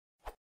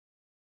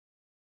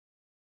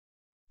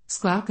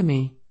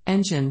SQLAlchemy,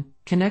 engine,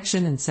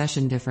 connection and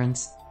session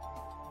difference.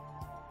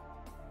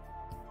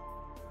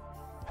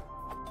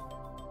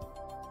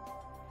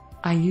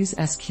 I use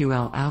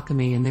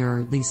SQLAlchemy and there are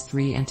at least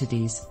 3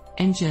 entities,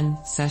 engine,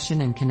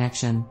 session and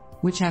connection,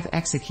 which have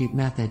execute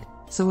method,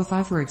 so if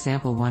I for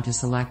example want to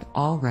select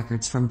all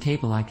records from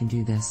table I can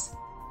do this.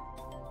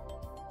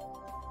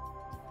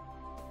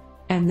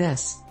 And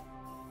this.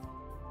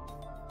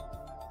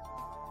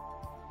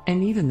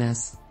 And even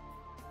this.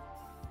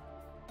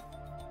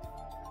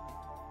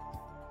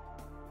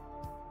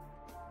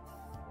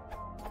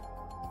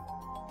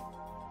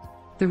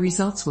 The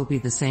results will be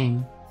the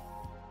same.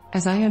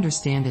 As I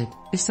understand it,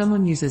 if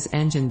someone uses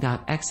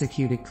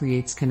engine.execute, it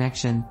creates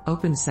connection,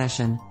 opens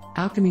session,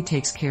 Alchemy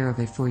takes care of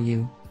it for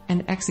you,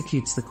 and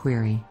executes the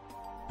query.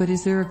 But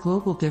is there a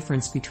global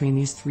difference between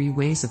these 3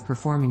 ways of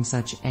performing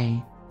such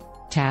a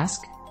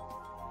task?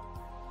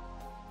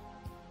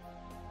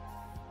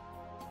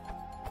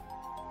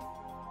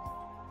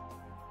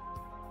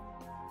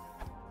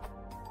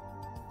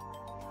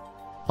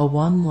 A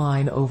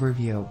one-line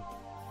overview.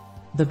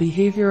 The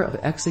behavior of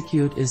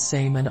execute is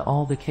same in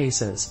all the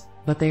cases,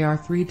 but they are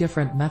 3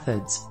 different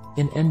methods,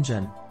 in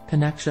engine,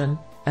 connection,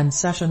 and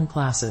session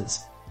classes.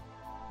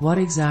 What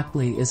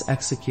exactly is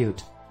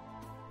execute?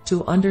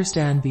 To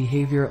understand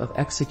behavior of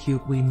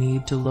execute we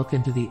need to look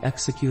into the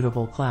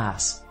executable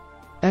class.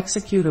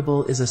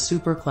 Executable is a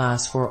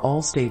superclass for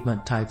all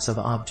statement types of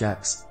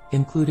objects,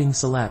 including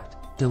select,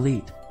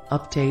 delete,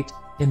 update,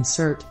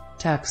 insert,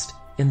 text,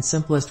 in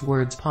simplest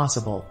words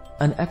possible.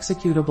 An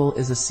executable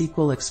is a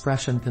SQL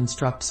expression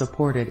construct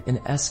supported in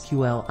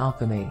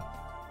SQLAlchemy.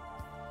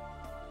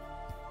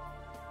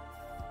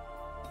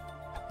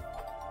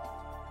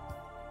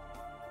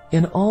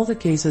 In all the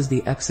cases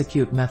the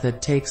execute method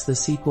takes the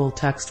SQL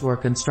text or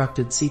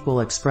constructed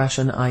SQL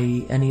expression,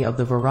 i.e. any of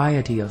the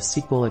variety of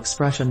SQL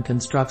expression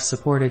constructs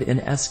supported in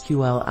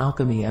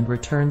SQLAlchemy, and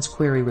returns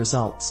query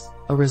results.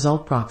 A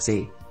result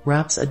proxy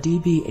wraps a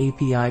DB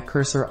API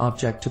cursor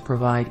object to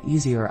provide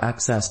easier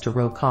access to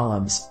row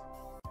columns.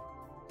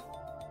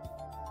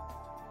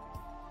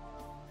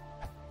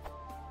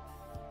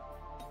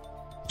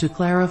 To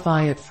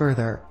clarify it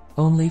further,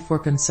 only for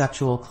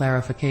conceptual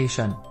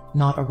clarification,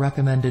 not a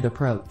recommended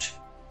approach.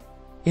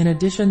 In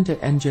addition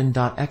to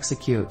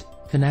engine.execute,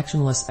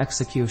 connectionless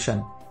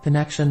execution,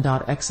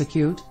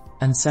 connection.execute,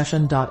 and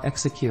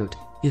session.execute,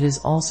 it is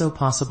also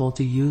possible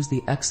to use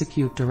the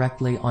execute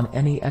directly on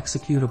any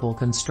executable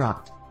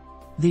construct.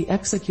 The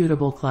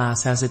executable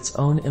class has its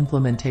own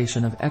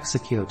implementation of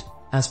execute.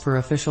 As per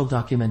official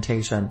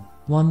documentation,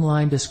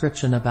 one-line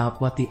description about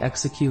what the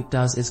execute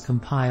does is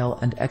compile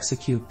and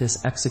execute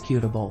this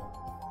executable.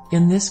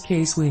 In this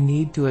case we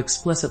need to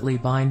explicitly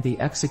bind the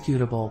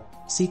executable,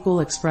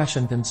 SQL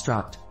expression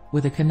construct,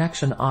 with a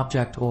connection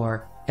object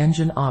or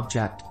engine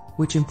object,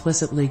 which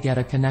implicitly get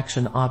a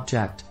connection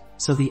object,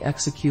 so the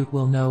execute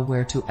will know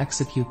where to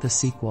execute the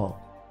SQL.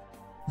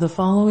 The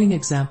following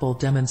example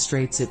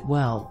demonstrates it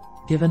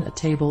well, given a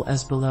table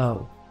as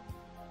below.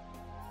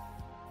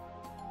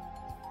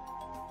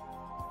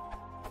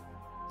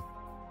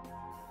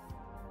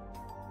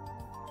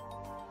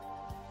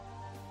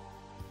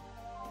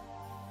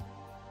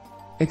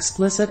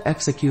 Explicit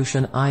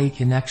execution, i.e.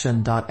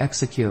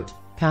 connection.execute,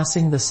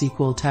 passing the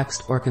SQL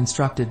text or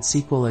constructed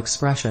SQL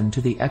expression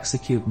to the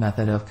execute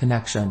method of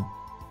connection.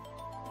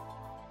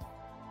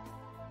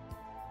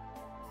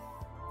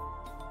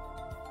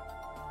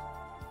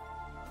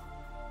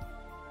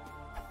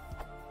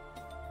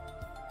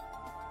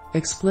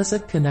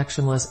 Explicit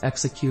connectionless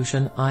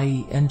execution,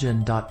 i.e.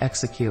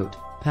 engine.execute,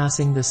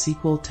 passing the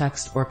SQL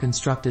text or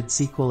constructed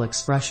SQL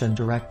expression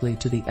directly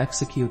to the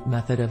execute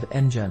method of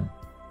engine.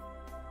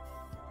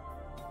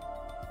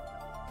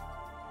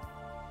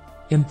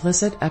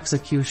 Implicit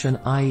execution,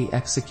 i.e.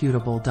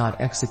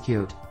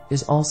 executable.execute,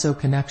 is also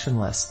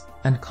connectionless,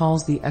 and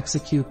calls the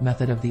execute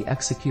method of the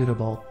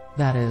executable,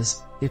 that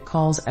is, it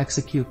calls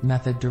execute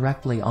method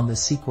directly on the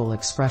SQL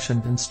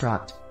expression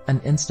construct, an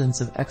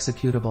instance of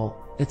executable,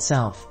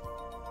 itself.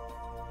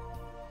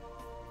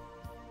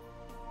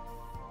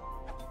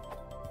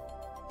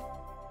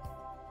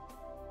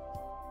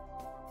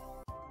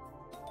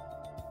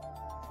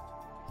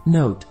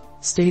 Note: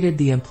 stated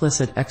the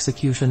implicit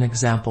execution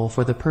example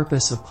for the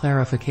purpose of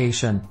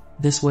clarification.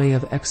 This way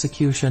of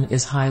execution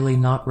is highly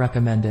not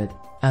recommended,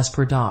 as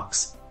per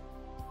docs.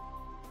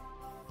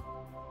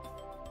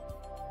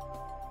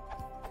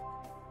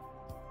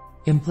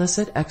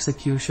 Implicit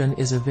execution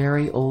is a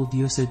very old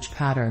usage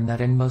pattern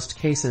that in most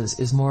cases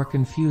is more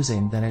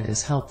confusing than it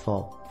is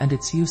helpful, and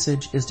its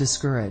usage is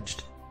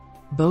discouraged.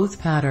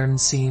 Both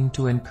patterns seem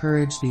to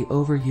encourage the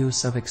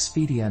overuse of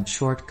expedient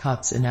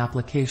shortcuts in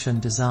application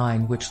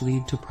design, which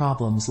lead to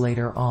problems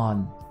later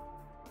on.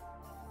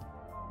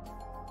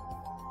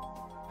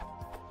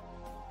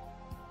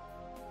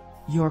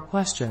 Your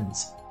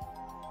questions.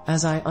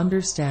 As I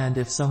understand,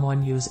 if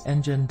someone use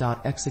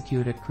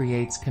engine.execute, it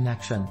creates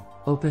connection,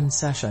 open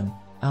session,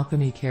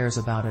 Alchemy cares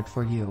about it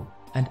for you,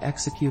 and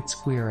executes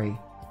query.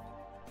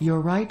 You're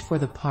right for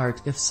the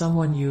part if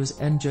someone use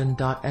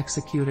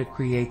engine.execute it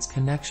creates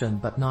connection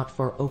but not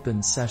for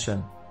open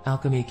session.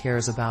 Alchemy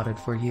cares about it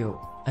for you,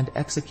 and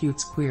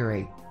executes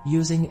query.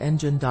 Using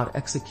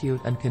engine.execute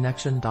and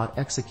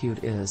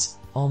connection.execute is,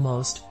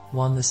 almost,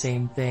 one the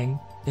same thing.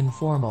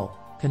 Informal,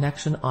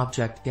 connection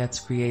object gets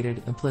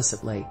created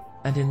implicitly,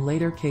 and in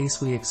later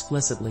case we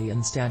explicitly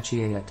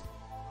instantiate it.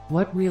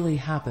 What really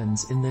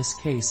happens in this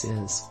case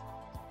is,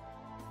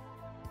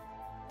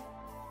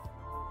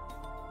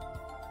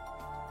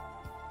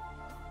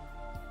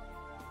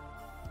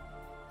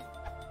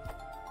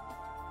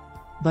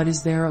 but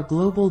is there a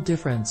global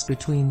difference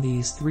between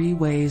these three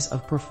ways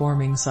of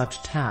performing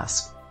such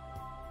task?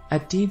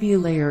 At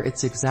DB layer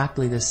it's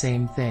exactly the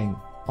same thing.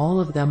 All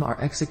of them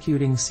are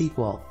executing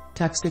SQL,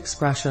 text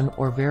expression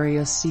or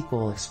various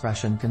SQL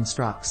expression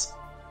constructs.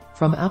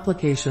 From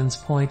application's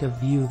point of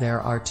view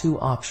there are two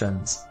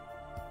options.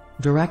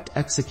 Direct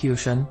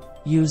execution,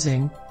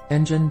 using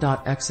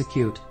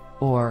engine.execute,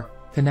 or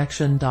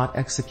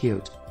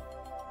connection.execute.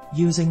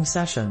 Using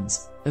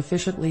sessions,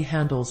 efficiently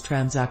handles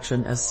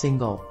transaction as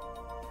single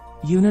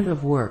unit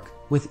of work,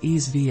 with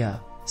ease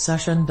via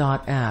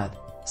session.add,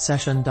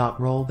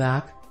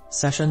 session.rollback,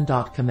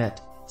 session.commit,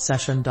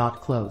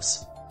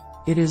 session.close.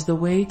 It is the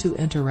way to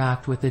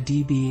interact with the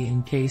DB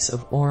in case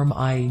of ORM,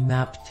 i.e.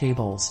 mapped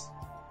tables.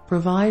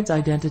 Provides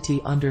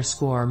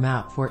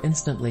identity_map for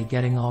instantly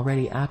getting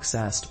already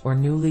accessed or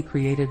newly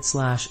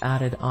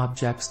created/added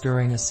objects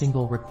during a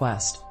single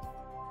request.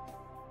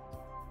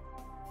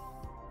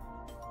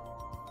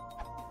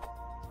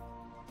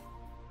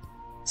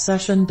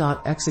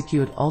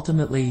 Session.execute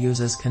ultimately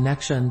uses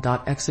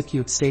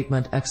connection.execute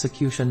statement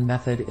execution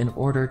method in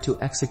order to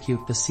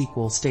execute the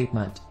SQL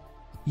statement.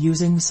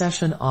 Using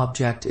session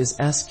object is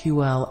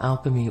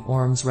SQLAlchemy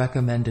ORM's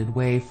recommended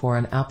way for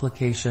an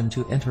application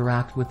to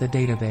interact with the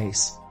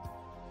database.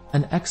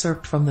 An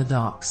excerpt from the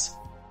docs.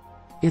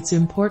 It's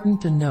important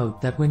to note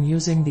that when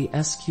using the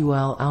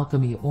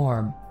SQLAlchemy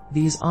ORM,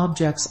 these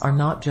objects are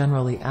not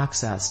generally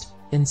accessed.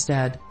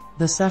 Instead,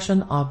 the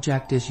session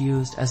object is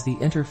used as the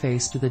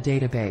interface to the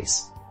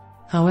database.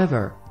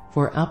 However,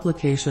 for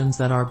applications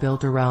that are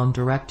built around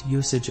direct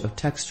usage of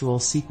textual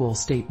SQL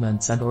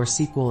statements and/or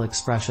SQL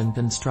expression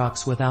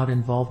constructs without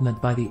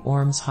involvement by the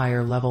ORM's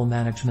higher-level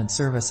management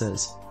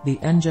services, the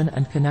engine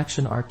and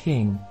connection are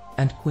king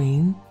and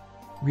queen.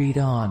 Read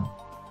on.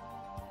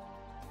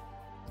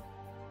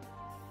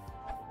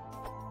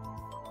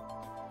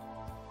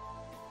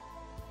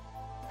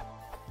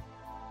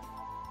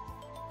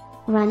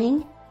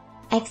 Running.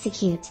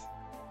 Execute.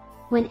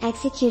 When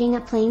executing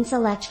a plain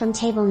select from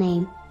table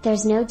name,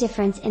 there's no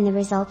difference in the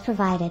result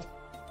provided.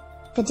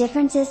 The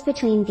differences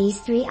between these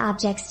three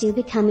objects do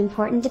become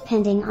important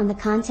depending on the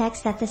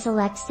context that the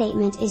select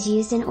statement is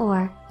used in,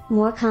 or,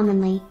 more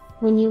commonly,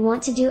 when you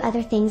want to do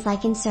other things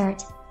like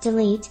insert,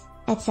 delete,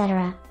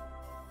 etc.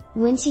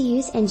 When to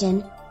use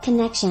engine,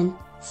 connection,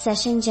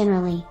 session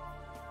generally.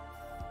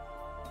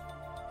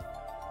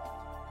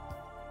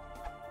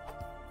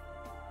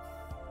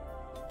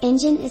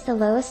 Engine is the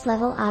lowest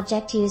level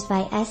object used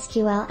by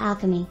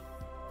SQLAlchemy.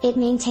 It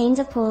maintains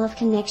a pool of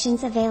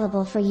connections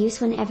available for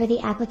use whenever the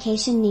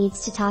application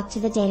needs to talk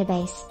to the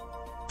database.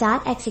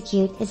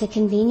 .execute is a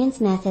convenience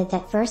method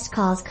that first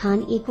calls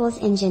con equals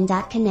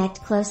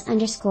engine.connect close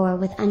underscore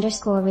with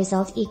underscore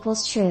result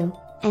equals true,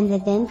 and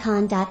then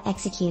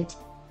con.execute.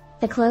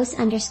 The close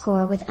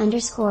underscore with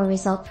underscore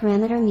result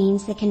parameter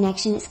means the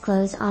connection is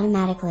closed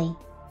automatically.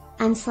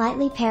 I'm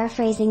slightly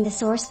paraphrasing the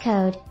source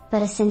code,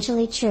 but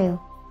essentially true.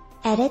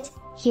 Edit,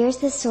 here's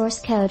the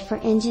source code for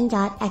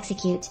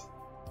engine.execute.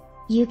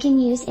 You can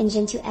use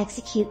engine to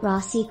execute raw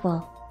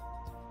SQL.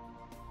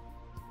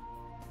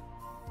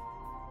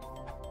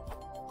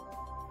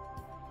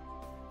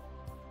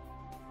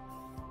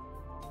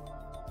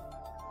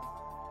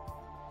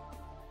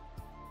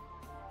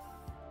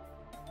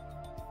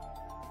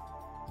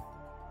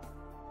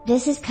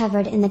 This is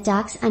covered in the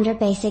docs under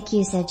basic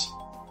usage.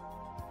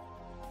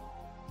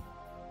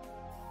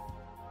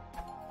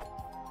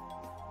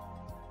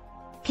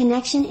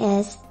 Connection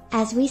is,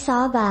 as we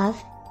saw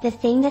above, the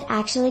thing that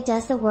actually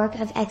does the work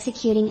of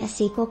executing a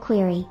SQL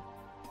query.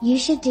 You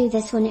should do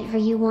this whenever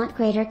you want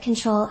greater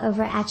control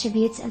over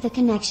attributes of the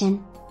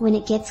connection, when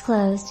it gets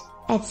closed,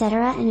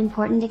 etc. An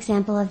important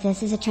example of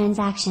this is a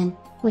transaction,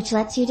 which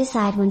lets you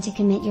decide when to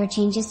commit your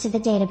changes to the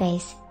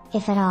database,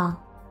 if at all.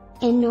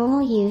 In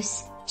normal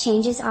use,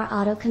 changes are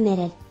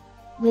auto-committed.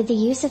 With the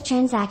use of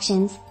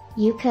transactions,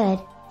 you could,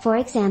 for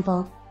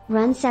example,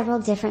 run several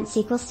different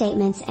SQL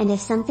statements, and if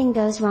something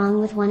goes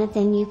wrong with one of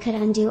them you could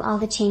undo all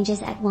the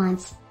changes at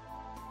once.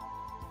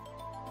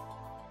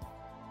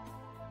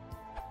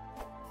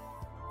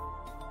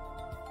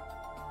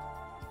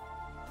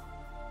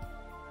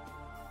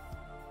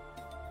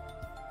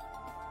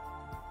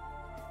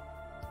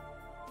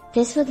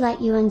 This would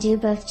let you undo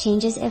both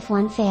changes if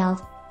one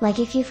failed, like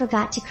if you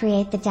forgot to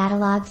create the data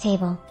log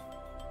table.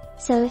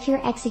 So if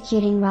you're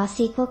executing raw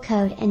SQL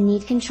code and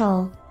need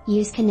control,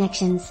 use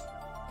connections.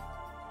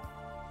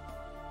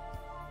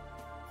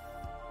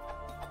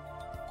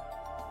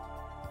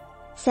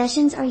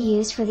 Sessions are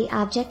used for the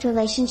Object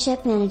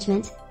Relationship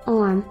Management,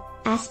 ORM,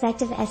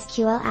 aspect of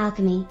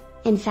SQLAlchemy.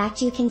 In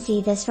fact, you can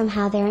see this from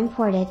how they're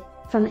imported,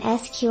 from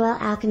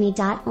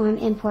SQLAlchemy.orm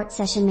import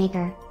session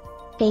maker.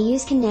 They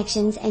use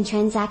connections and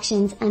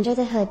transactions under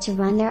the hood to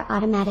run their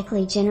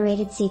automatically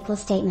generated SQL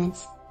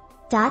statements.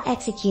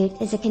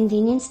 .execute is a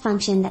convenience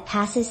function that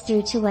passes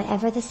through to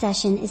whatever the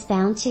session is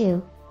bound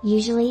to,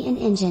 usually an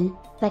engine,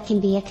 but can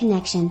be a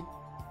connection.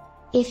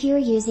 If you're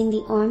using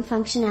the ORM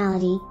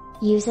functionality,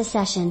 use a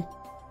session.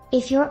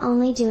 If you're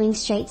only doing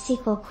straight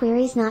SQL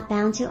queries not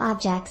bound to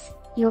objects,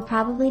 you're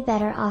probably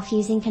better off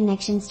using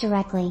connections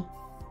directly.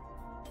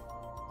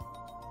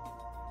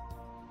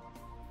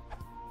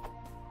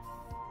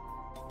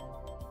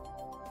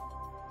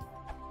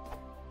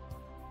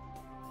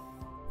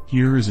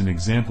 Here is an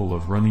example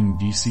of running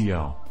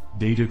DCL,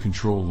 data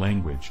control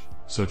language,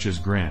 such as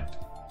Grant.